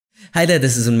Hi there,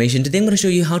 this is Unmesh and today I'm going to show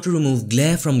you how to remove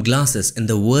glare from glasses in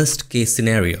the worst case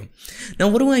scenario. Now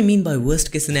what do I mean by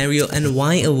worst case scenario and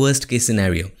why a worst case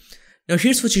scenario? Now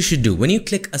here's what you should do. When you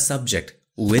click a subject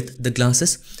with the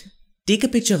glasses, take a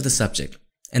picture of the subject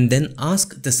and then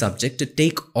ask the subject to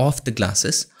take off the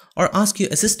glasses or ask your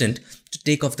assistant to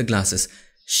take off the glasses.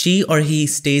 She or he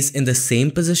stays in the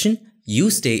same position, you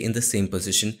stay in the same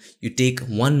position, you take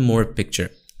one more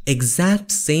picture. Exact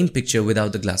same picture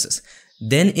without the glasses.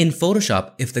 Then in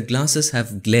Photoshop, if the glasses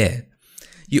have glare,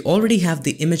 you already have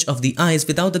the image of the eyes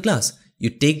without the glass. You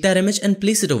take that image and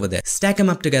place it over there, stack them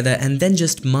up together and then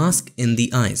just mask in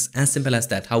the eyes. As simple as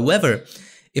that. However,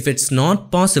 if it's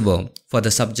not possible for the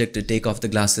subject to take off the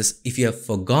glasses, if you have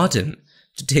forgotten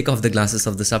to take off the glasses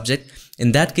of the subject,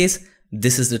 in that case,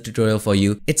 this is the tutorial for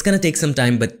you. It's gonna take some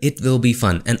time, but it will be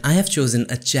fun. And I have chosen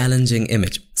a challenging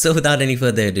image. So without any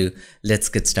further ado, let's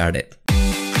get started.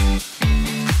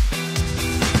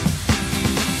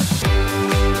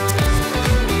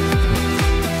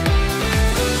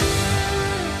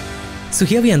 So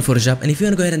here we are in Photoshop, and if you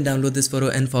want to go ahead and download this photo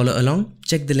and follow along,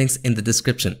 check the links in the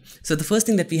description. So the first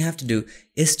thing that we have to do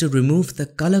is to remove the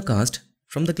color cast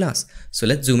from the glass. So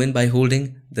let's zoom in by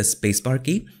holding the spacebar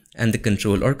key and the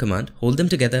control or command, hold them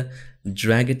together,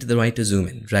 drag it to the right to zoom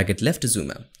in, drag it left to zoom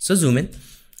out. So zoom in.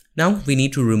 Now we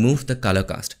need to remove the color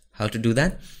cast. How to do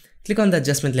that? Click on the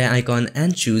adjustment layer icon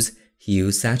and choose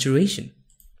hue saturation.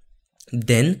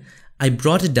 Then I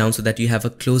brought it down so that you have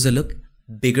a closer look.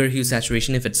 Bigger hue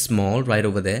saturation if it's small right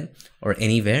over there or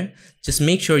anywhere. Just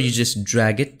make sure you just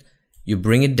drag it, you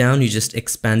bring it down, you just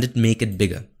expand it, make it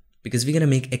bigger, because we're going to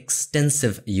make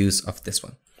extensive use of this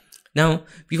one. Now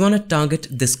we want to target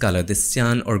this color, this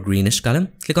cyan or greenish color.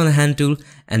 Click on the hand tool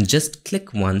and just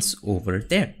click once over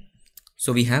there.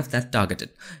 So we have that targeted.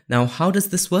 Now how does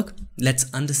this work?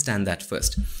 Let's understand that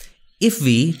first. If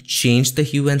we change the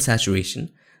hue and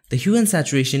saturation, the hue and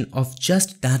saturation of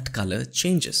just that color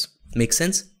changes. Make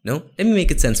sense? No? Let me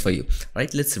make it sense for you. All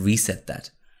right, let's reset that.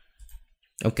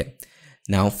 Okay.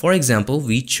 Now, for example,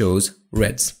 we chose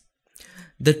reds.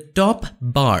 The top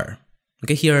bar,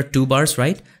 okay, here are two bars,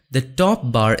 right? The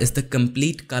top bar is the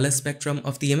complete color spectrum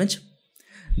of the image.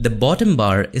 The bottom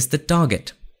bar is the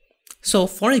target. So,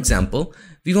 for example,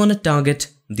 we want to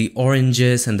target the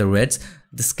oranges and the reds,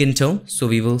 the skin tone. So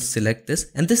we will select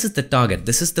this, and this is the target.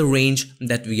 This is the range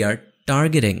that we are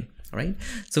targeting. Right?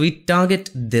 So we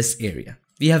target this area.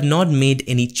 We have not made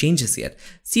any changes yet.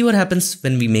 See what happens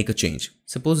when we make a change.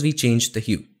 Suppose we change the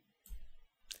hue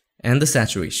and the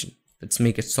saturation. Let's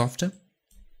make it softer.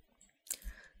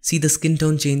 See the skin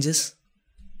tone changes?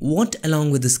 What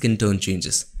along with the skin tone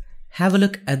changes? Have a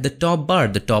look at the top bar.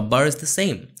 The top bar is the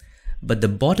same, but the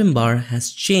bottom bar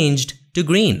has changed to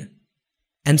green.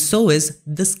 And so is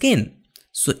the skin.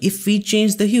 So if we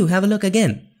change the hue, have a look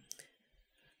again.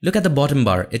 Look at the bottom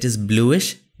bar, it is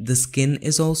bluish, the skin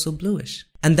is also bluish.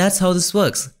 And that's how this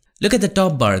works. Look at the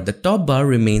top bar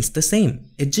remains the same.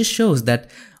 It just shows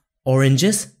that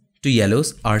oranges to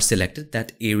yellows are selected,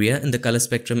 that area in the color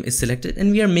spectrum is selected, and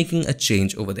we are making a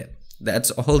change over there. That's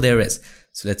all there is.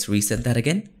 So let's reset that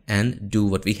again and do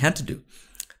what we had to do.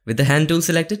 With the hand tool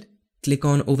selected, click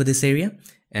on over this area,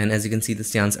 and as you can see the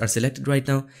cyans are selected right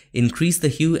now. Increase the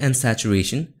hue and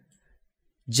saturation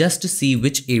just to see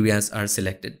which areas are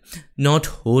selected. Not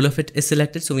whole of it is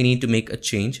selected, so we need to make a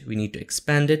change. We need to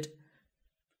expand it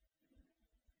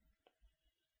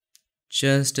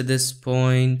just to this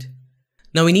point.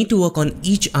 Now we need to work on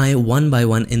each eye one by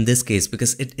one in this case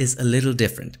because it is a little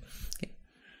different. Okay.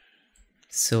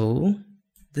 So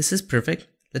this is perfect.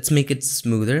 Let's make it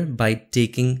smoother by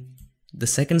taking the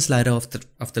second slider of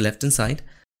the left hand side.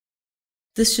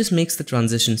 This just makes the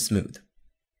transition smooth.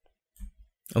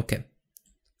 Okay.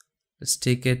 Let's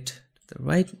take it to the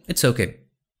right. It's okay.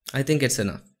 I think it's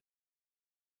enough.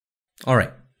 All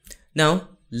right. Now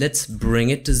let's bring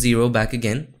it to 0 back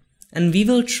again. And we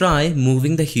will try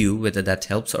moving the hue, whether that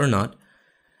helps or not.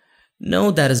 No,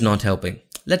 that is not helping.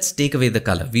 Let's take away the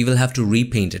color. We will have to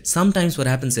repaint it. Sometimes what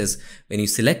happens is when you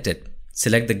select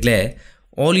the glare,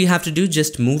 all you have to do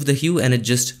just move the hue and it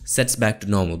just sets back to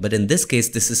normal. But in this case,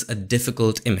 this is a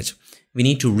difficult image. We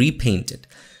need to repaint it.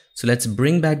 So let's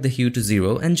bring back the hue to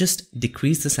 0 and just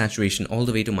decrease the saturation all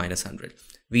the way to -100.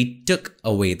 We took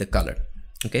away the color.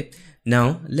 Okay.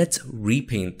 Now let's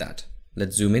repaint that.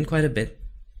 Let's zoom in quite a bit.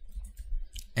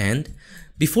 And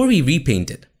before we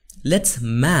repaint it, let's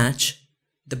match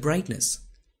the brightness.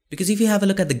 Because if you have a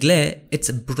look at the glare, it's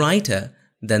brighter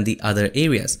than the other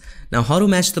areas. Now how to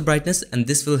match the brightness, and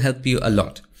this will help you a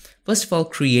lot. First of all,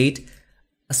 create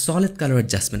a solid color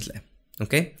adjustment layer.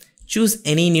 Okay. Choose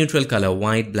any neutral color,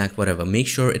 white, black, whatever. Make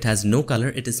sure it has no color,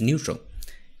 it is neutral.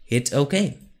 hit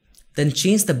OK. Then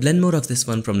change the blend mode of this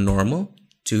one from normal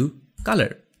to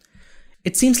color.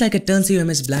 It seems like it turns your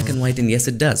image black and white, and yes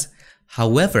it does.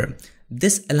 However,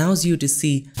 this allows you to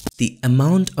see the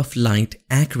amount of light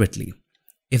accurately.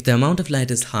 If the amount of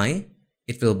light is high,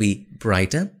 it will be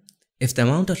brighter. If the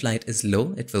amount of light is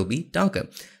low, it will be darker.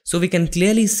 So we can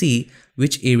clearly see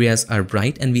which areas are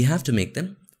bright and we have to make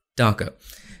them darker.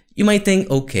 You might think,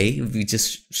 okay, we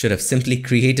just should have simply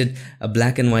created a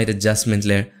black and white adjustment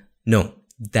layer. No,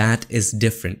 that is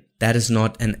different. That is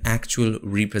not an actual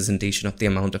representation of the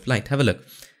amount of light. Have a look.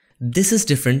 This is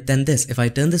different than this. If I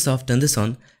turn this off, turn this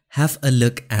on, have a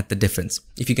look at the difference.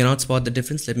 If you cannot spot the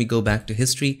difference, let me go back to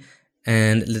history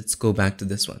and let's go back to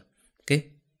this one.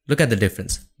 Okay, look at the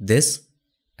difference. This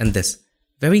and this.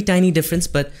 Very tiny difference,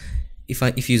 but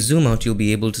if you zoom out, you'll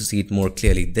be able to see it more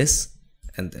clearly. This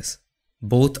and this.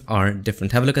 Both are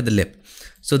different. Have a look at the lip.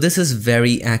 So this is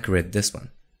very accurate, this one,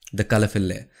 the color fill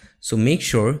layer. So make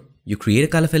sure you create a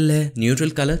color fill layer, neutral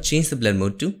color, change the blend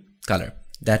mode to color.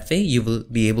 That way you will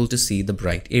be able to see the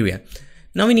bright area.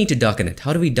 Now we need to darken it.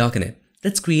 How do we darken it?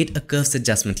 Let's create a curves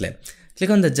adjustment layer. Click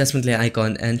on the adjustment layer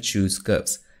icon and choose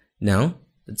curves. Now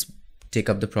let's take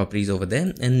up the properties over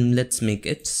there and let's make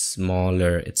it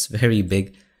smaller. It's very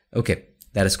big. Okay,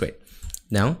 that is great.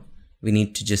 Now we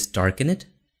need to just darken it.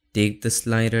 Take the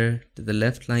slider to the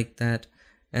left like that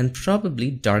and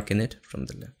probably darken it from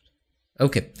the left.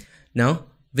 Okay, now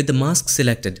with the mask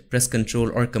selected, press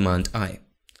Ctrl or Command I.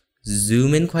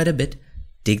 Zoom in quite a bit.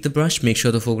 Take the brush, make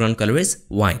sure the foreground color is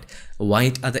white.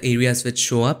 White are the areas which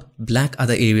show up, black are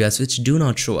the areas which do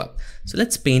not show up. So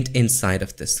let's paint inside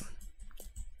of this one.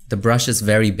 The brush is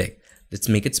very big. Let's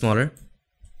make it smaller.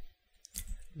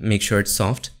 Make sure it's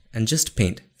soft and just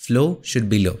paint. Flow should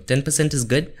be low. 10% is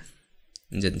good.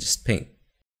 And then just paint.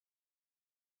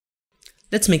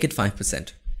 Let's make it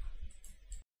 5%.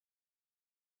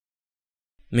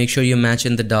 Make sure you match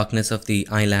in the darkness of the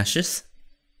eyelashes.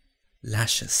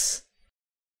 Lashes.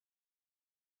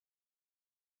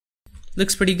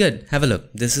 Looks pretty good. Have a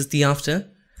look. This is the after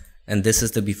and this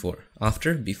is the before.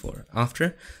 After, before,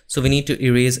 after. So we need to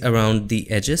erase around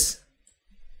the edges.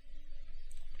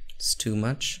 It's too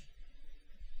much.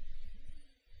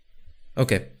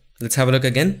 Okay, let's have a look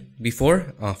again.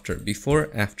 Before, after, before,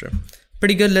 after.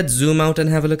 Pretty good. Let's zoom out and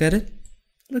have a look at it.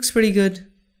 Looks pretty good.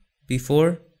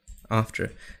 Before,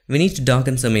 after. We need to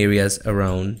darken some areas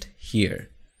around here.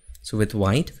 So with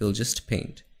white, we'll just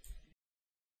paint.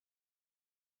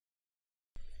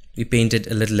 We painted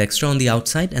a little extra on the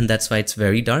outside and that's why it's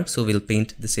very dark. So we'll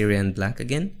paint this area in black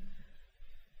again.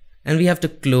 And we have to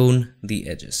clone the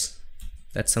edges.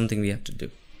 That's something we have to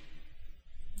do.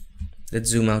 Let's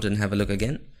zoom out and have a look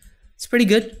again. It's pretty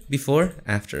good. Before,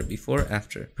 after, before,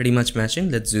 after. Pretty much matching.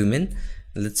 Let's zoom in.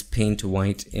 Let's paint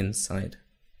white inside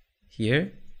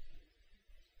here.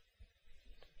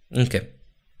 Okay.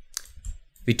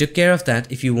 We took care of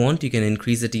that. If you want, you can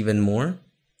increase it even more.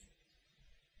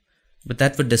 But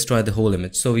that would destroy the whole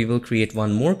image. So we will create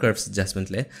one more curves adjustment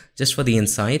layer just for the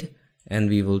inside. And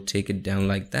we will take it down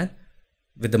like that.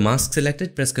 With the mask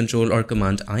selected, press Ctrl or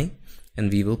Command I.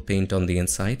 And we will paint on the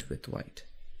inside with white.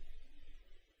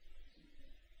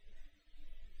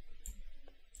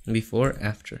 Before,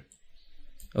 after.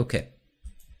 Okay.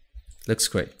 Looks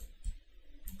great.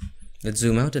 Let's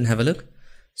zoom out and have a look.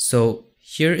 So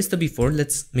here is the before.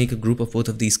 Let's make a group of both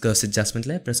of these curves adjustment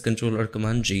layer. Press Ctrl or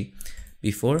Command G.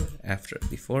 Before, after,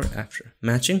 before, after.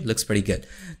 Matching, looks pretty good.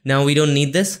 Now we don't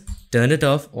need this. Turn it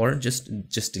off or just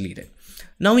delete it.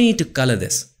 Now we need to color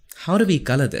this. How do we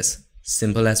color this?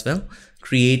 Simple as well.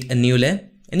 Create a new layer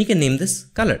and you can name this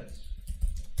color.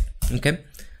 Okay.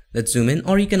 Let's zoom in,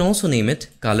 or you can also name it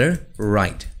color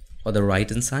right or the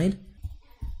right inside.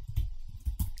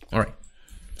 All right.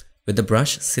 With the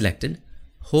brush selected,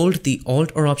 hold the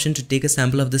Alt or Option to take a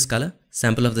sample of this color,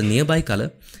 sample of the nearby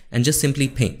color, and just simply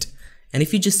paint. And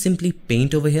if you just simply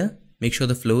paint over here, make sure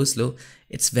the flow is low.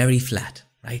 It's very flat,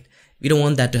 right? We don't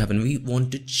want that to happen. We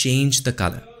want to change the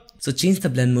color. So change the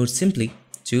blend mode simply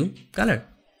to color.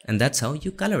 And that's how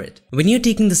you color it. When you're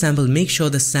taking the sample, make sure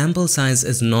the sample size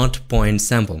is not point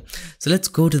sample. So let's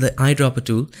go to the eyedropper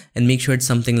tool and make sure it's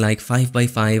something like 5 by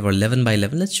 5 or 11 by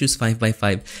 11. Let's choose 5 by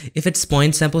 5. If it's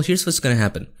point sample, here's what's going to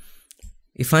happen.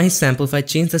 If I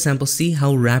change the sample, see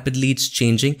how rapidly it's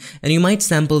changing, and you might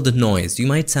sample the noise, you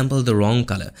might sample the wrong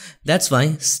color. That's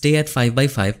why stay at 5 by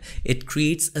 5. It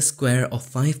creates a square of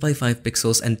 5 by 5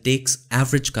 pixels and takes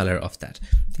average color of that.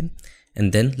 Okay?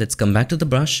 And then let's come back to the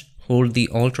brush, hold the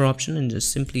Alt or Option and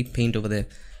just simply paint over there.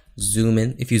 Zoom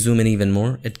in. If you zoom in even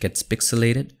more, it gets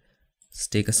pixelated. Let's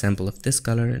take a sample of this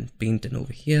color and paint it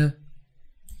over here.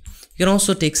 You can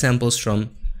also take samples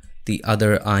from the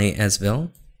other eye as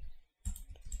well.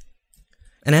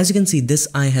 And as you can see, this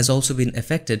eye has also been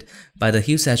affected by the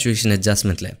hue saturation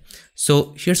adjustment layer.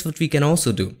 So here's what we can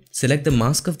also do. Select the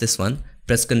mask of this one,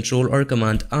 press Ctrl or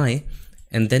Command I,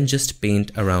 and then just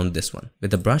paint around this one.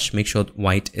 With the brush, make sure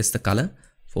white is the color,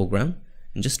 foreground,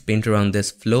 and just paint around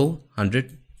this flow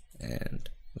 100 and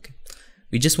okay.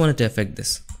 We just wanted to affect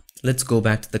this. Let's go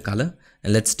back to the color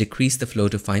and let's decrease the flow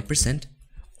to 5%,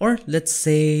 or let's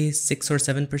say 6 or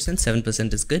 7%.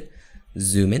 7% is good.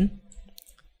 Zoom in.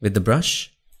 With the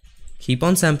brush, keep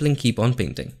on sampling, keep on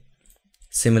painting.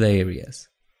 Similar areas,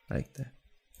 like that.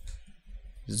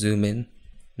 Zoom in,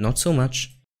 not so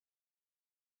much.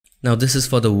 Now this is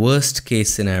for the worst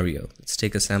case scenario. Let's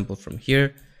take a sample from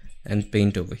here and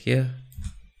paint over here.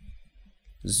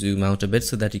 Zoom out a bit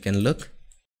so that you can look.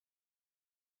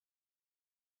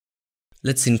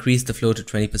 Let's increase the flow to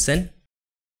 20%.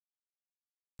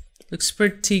 Looks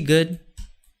pretty good,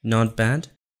 not bad.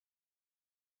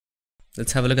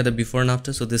 Let's have a look at the before and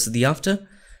after. So this is the after,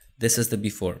 this is the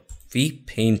before. We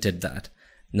painted that.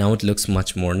 Now it looks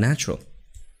much more natural.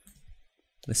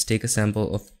 Let's take a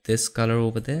sample of this color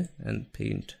over there and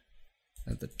paint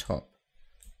at the top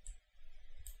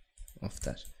of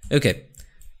that. Okay,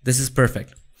 this is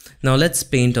perfect. Now let's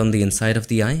paint on the inside of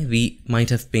the eye. We might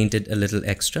have painted a little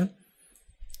extra,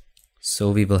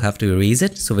 so we will have to erase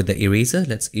it. So with the eraser,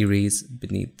 let's erase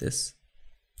beneath this.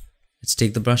 Let's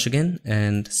take the brush again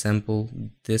and sample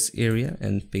this area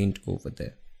and paint over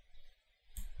there.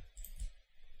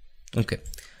 Okay,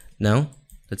 now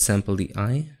let's sample the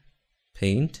eye,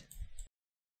 paint.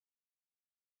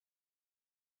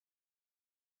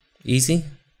 Easy.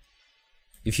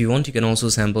 If you want, you can also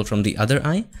sample from the other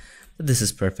eye, but this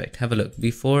is perfect. Have a look,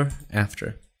 before,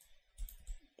 after.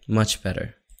 Much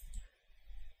better.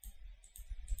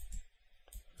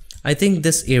 I think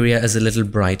this area is a little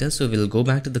brighter, so we'll go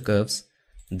back to the curves,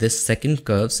 this second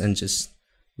curves, and just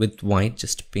with white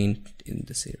just paint in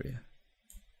this area.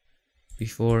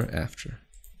 Before, after.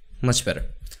 Much better.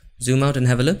 Zoom out and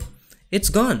have a look. It's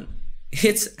gone.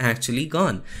 It's actually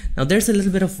gone. Now there's a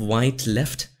little bit of white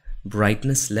left,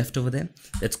 brightness left over there.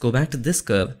 Let's go back to this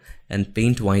curve and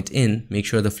paint white in. Make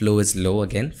sure the flow is low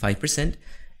again, 5%,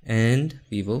 and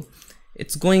we will.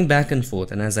 It's going back and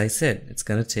forth, and as I said, it's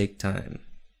gonna take time.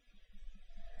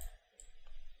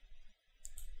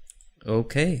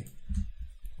 Okay,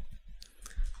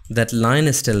 that line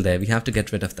is still there. We have to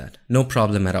get rid of that. No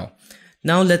problem at all.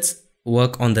 Now let's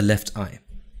work on the left eye.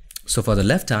 So for the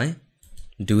left eye,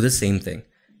 do the same thing.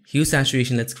 Hue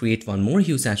saturation, let's create one more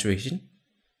hue saturation.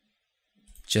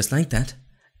 Just like that.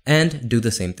 And do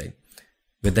the same thing.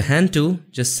 With the hand tool,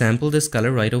 just sample this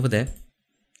color right over there.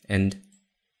 And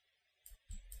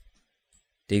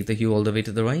take the hue all the way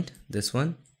to the right, this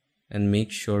one. And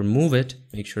make sure, move it,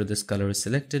 make sure this color is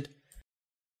selected.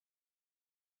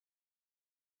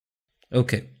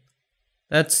 Okay,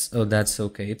 that's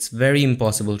okay. It's very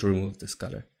impossible to remove this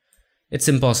color. It's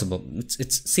impossible.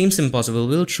 It seems impossible.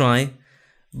 We'll try,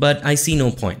 but I see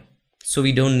no point. So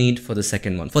we don't need for the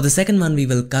second one. For the second one, we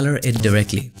will color it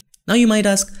directly. Now you might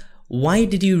ask, why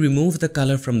did you remove the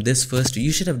color from this first?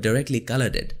 You should have directly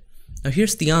colored it. Now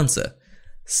here's the answer.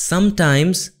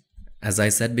 Sometimes, as I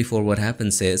said before, what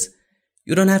happens is,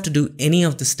 you don't have to do any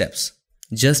of the steps.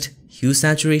 Just hue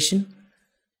saturation,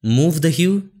 move the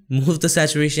hue, move the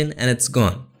saturation, and it's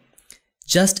gone.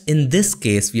 Just in this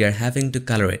case, we are having to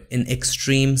color it in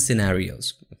extreme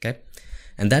scenarios, okay?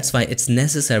 And that's why it's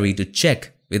necessary to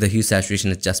check with the hue saturation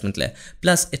adjustment layer.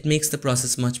 Plus, it makes the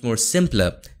process much more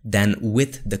simpler than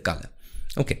with the color.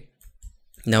 Okay.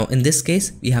 Now in this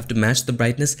case, we have to match the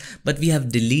brightness, but we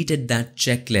have deleted that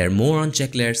check layer. More on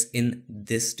check layers in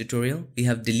this tutorial. We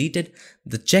have deleted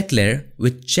the check layer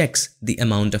which checks the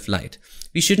amount of light.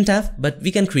 We shouldn't have, but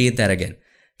we can create that again.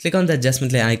 Click on the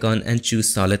adjustment layer icon and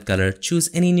choose solid color.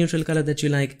 Choose any neutral color that you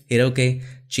like. Hit OK.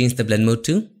 Change the blend mode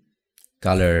to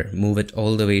color. Move it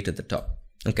all the way to the top.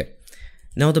 Okay.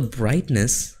 Now the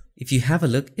brightness, if you have a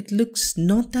look, it looks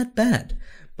not that bad.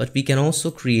 But we can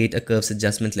also create a curves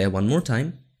adjustment layer one more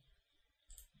time.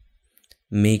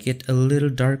 Make it a little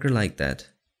darker like that.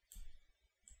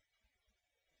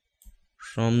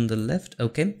 From the left,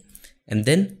 okay. And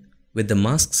then with the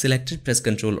mask selected, press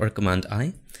Ctrl or Command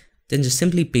I. Then just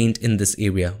simply paint in this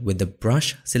area. With the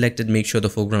brush selected, make sure the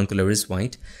foreground color is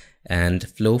white. And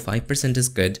flow 5% is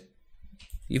good.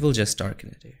 We will just darken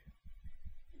it here.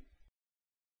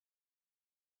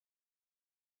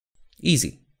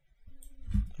 Easy.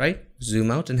 Right? Zoom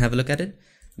out and have a look at it.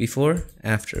 Before,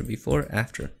 after, before,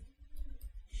 after.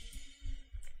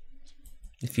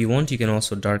 If you want, you can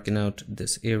also darken out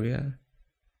this area.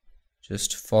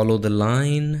 Just follow the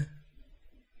line.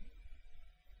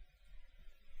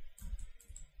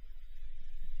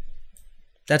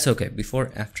 That's okay,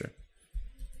 before, after.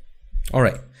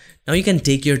 Alright, now you can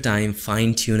take your time,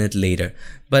 fine tune it later,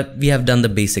 but we have done the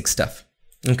basic stuff.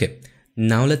 Okay,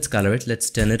 now let's color it. Let's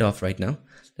turn it off right now.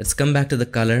 Let's come back to the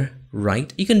color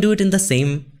right. You can do it in the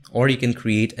same, or you can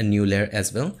create a new layer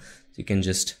as well. So you can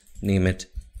just name it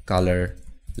color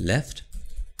left.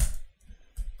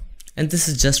 And this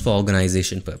is just for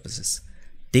organization purposes.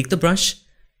 Take the brush,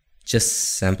 just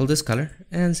sample this color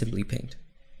and simply paint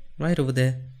right over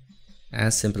there.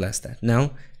 As simple as that.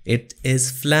 Now it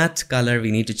is flat color.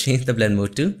 We need to change the blend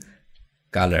mode to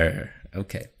color.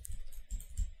 Okay.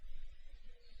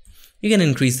 You can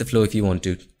increase the flow if you want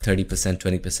to, 30%,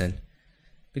 20%,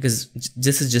 because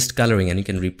this is just coloring and you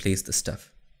can replace the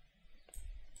stuff.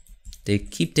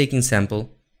 Keep taking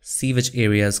sample, see which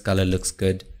areas color looks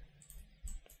good.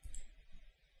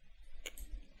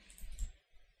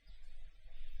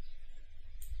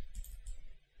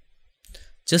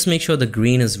 Just make sure the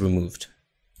green is removed.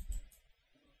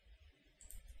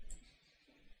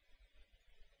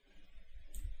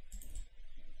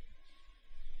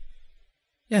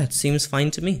 Yeah, it seems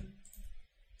fine to me.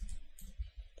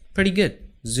 Pretty good.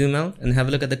 Zoom out and have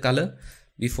a look at the color.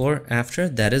 Before, after,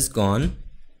 that is gone.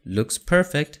 Looks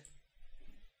perfect.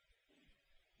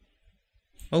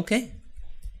 Okay.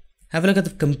 Have a look at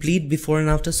the complete before and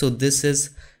after. So this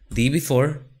is the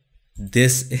before.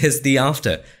 This is the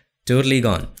after. Totally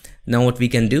gone. Now what we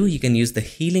can do, you can use the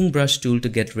healing brush tool to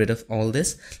get rid of all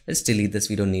this. Let's delete this.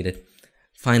 We don't need it.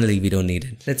 Finally, we don't need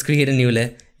it. Let's create a new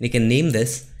layer. You can name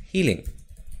this healing.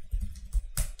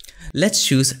 Let's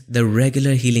choose the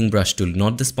regular healing brush tool,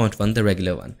 not the spot one, the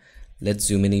regular one. Let's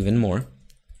zoom in even more.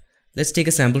 Let's take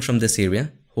a sample from this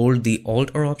area, hold the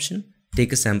Alt or Option,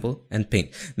 take a sample and paint.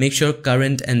 Make sure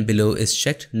current and below is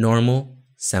checked, normal,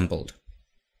 sampled.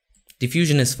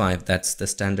 Diffusion is 5, that's the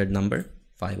standard number,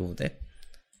 5 over there.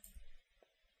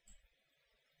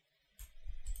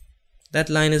 That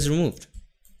line is removed.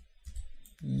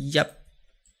 Yep.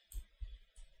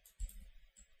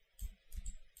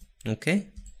 Okay.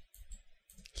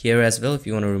 Here as well, if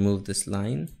you want to remove this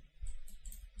line.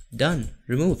 Done.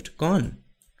 Removed. Gone.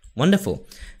 Wonderful.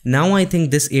 Now I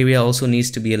think this area also needs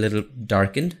to be a little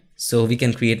darkened. So we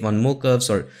can create one more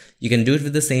curves, or you can do it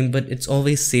with the same, but it's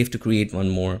always safe to create one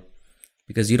more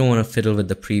because you don't want to fiddle with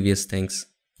the previous things.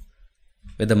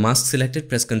 With the mask selected,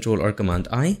 press Ctrl or Command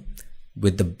I.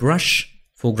 With the brush,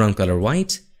 foreground color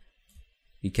white,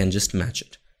 you can just match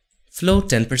it. Flow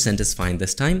 10% is fine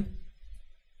this time.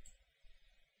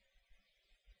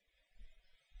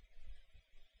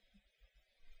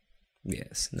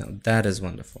 Yes, now that is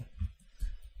wonderful.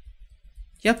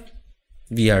 Yep,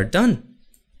 we are done.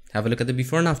 Have a look at the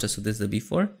before and after. So this is the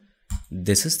before,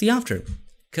 this is the after.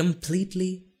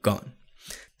 Completely gone.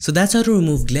 So that's how to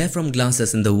remove glare from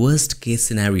glasses in the worst case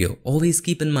scenario. Always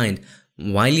keep in mind,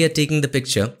 while you're taking the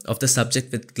picture of the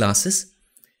subject with glasses,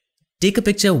 take a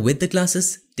picture with the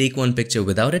glasses, take one picture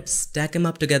without it, stack them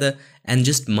up together and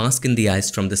just mask in the eyes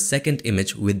from the second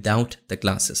image without the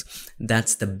glasses.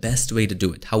 That's the best way to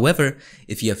do it. However,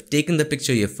 if you have taken the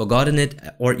picture, you've forgotten it,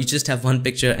 or you just have one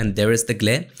picture and there is the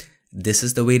glare, this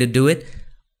is the way to do it.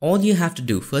 All you have to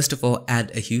do, first of all,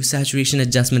 add a hue saturation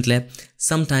adjustment layer.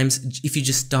 Sometimes if you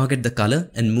just target the color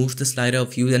and move the slider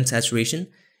of hue and saturation,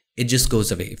 it just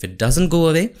goes away. If it doesn't go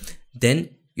away, then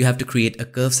you have to create a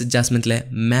curves adjustment layer,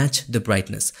 match the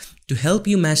brightness. To help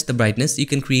you match the brightness, you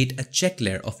can create a check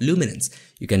layer of luminance.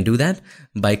 You can do that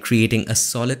by creating a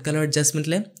solid color adjustment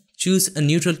layer. Choose a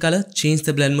neutral color, change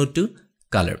the blend mode to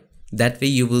color. That way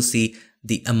you will see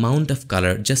the amount of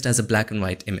color just as a black and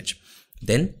white image.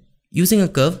 Then using a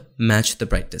curve, match the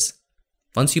brightness.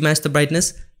 Once you match the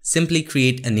brightness, simply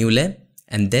create a new layer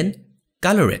and then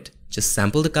color it. Just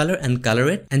sample the color and color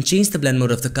it and change the blend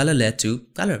mode of the color layer to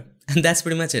color. And that's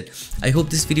pretty much it. I hope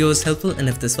this video was helpful, and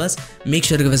if this was, make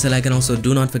sure to give us a like and also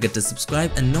do not forget to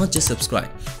subscribe, and not just subscribe.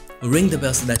 Ring the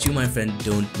bell so that you, my friend,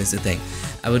 don't miss a thing.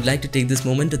 I would like to take this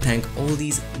moment to thank all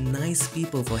these nice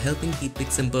people for helping keep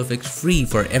PiXimperfect free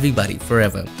for everybody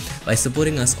forever by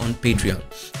supporting us on Patreon.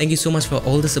 Thank you so much for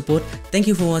all the support. Thank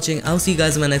you for watching. I'll see you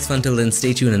guys in my next one. Till then,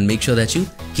 stay tuned and make sure that you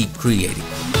keep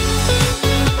creating.